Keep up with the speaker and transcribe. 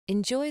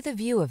Enjoy the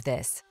view of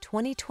this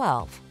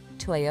 2012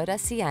 Toyota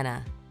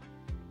Sienna.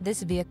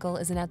 This vehicle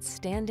is an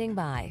outstanding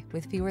buy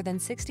with fewer than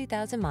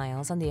 60,000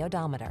 miles on the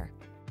odometer.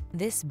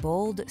 This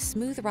bold,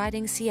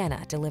 smooth-riding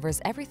Sienna delivers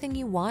everything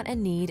you want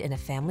and need in a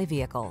family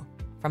vehicle.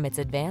 From its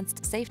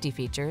advanced safety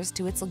features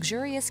to its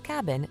luxurious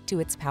cabin to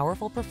its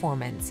powerful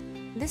performance,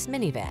 this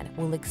minivan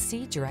will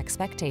exceed your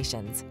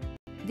expectations.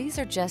 These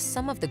are just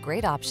some of the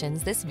great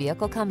options this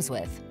vehicle comes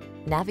with: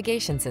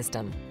 navigation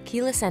system,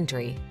 keyless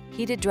entry,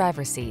 heated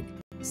driver's seat,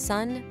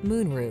 sun,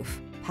 moonroof,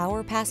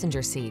 power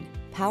passenger seat,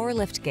 power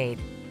liftgate,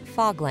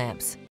 fog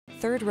lamps,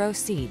 third row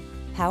seat,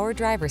 power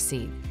driver's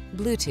seat,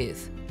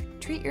 Bluetooth.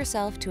 Treat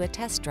yourself to a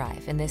test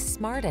drive in this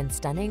smart and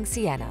stunning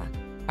Sienna.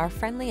 Our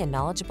friendly and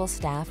knowledgeable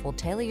staff will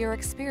tailor your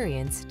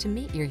experience to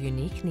meet your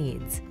unique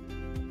needs.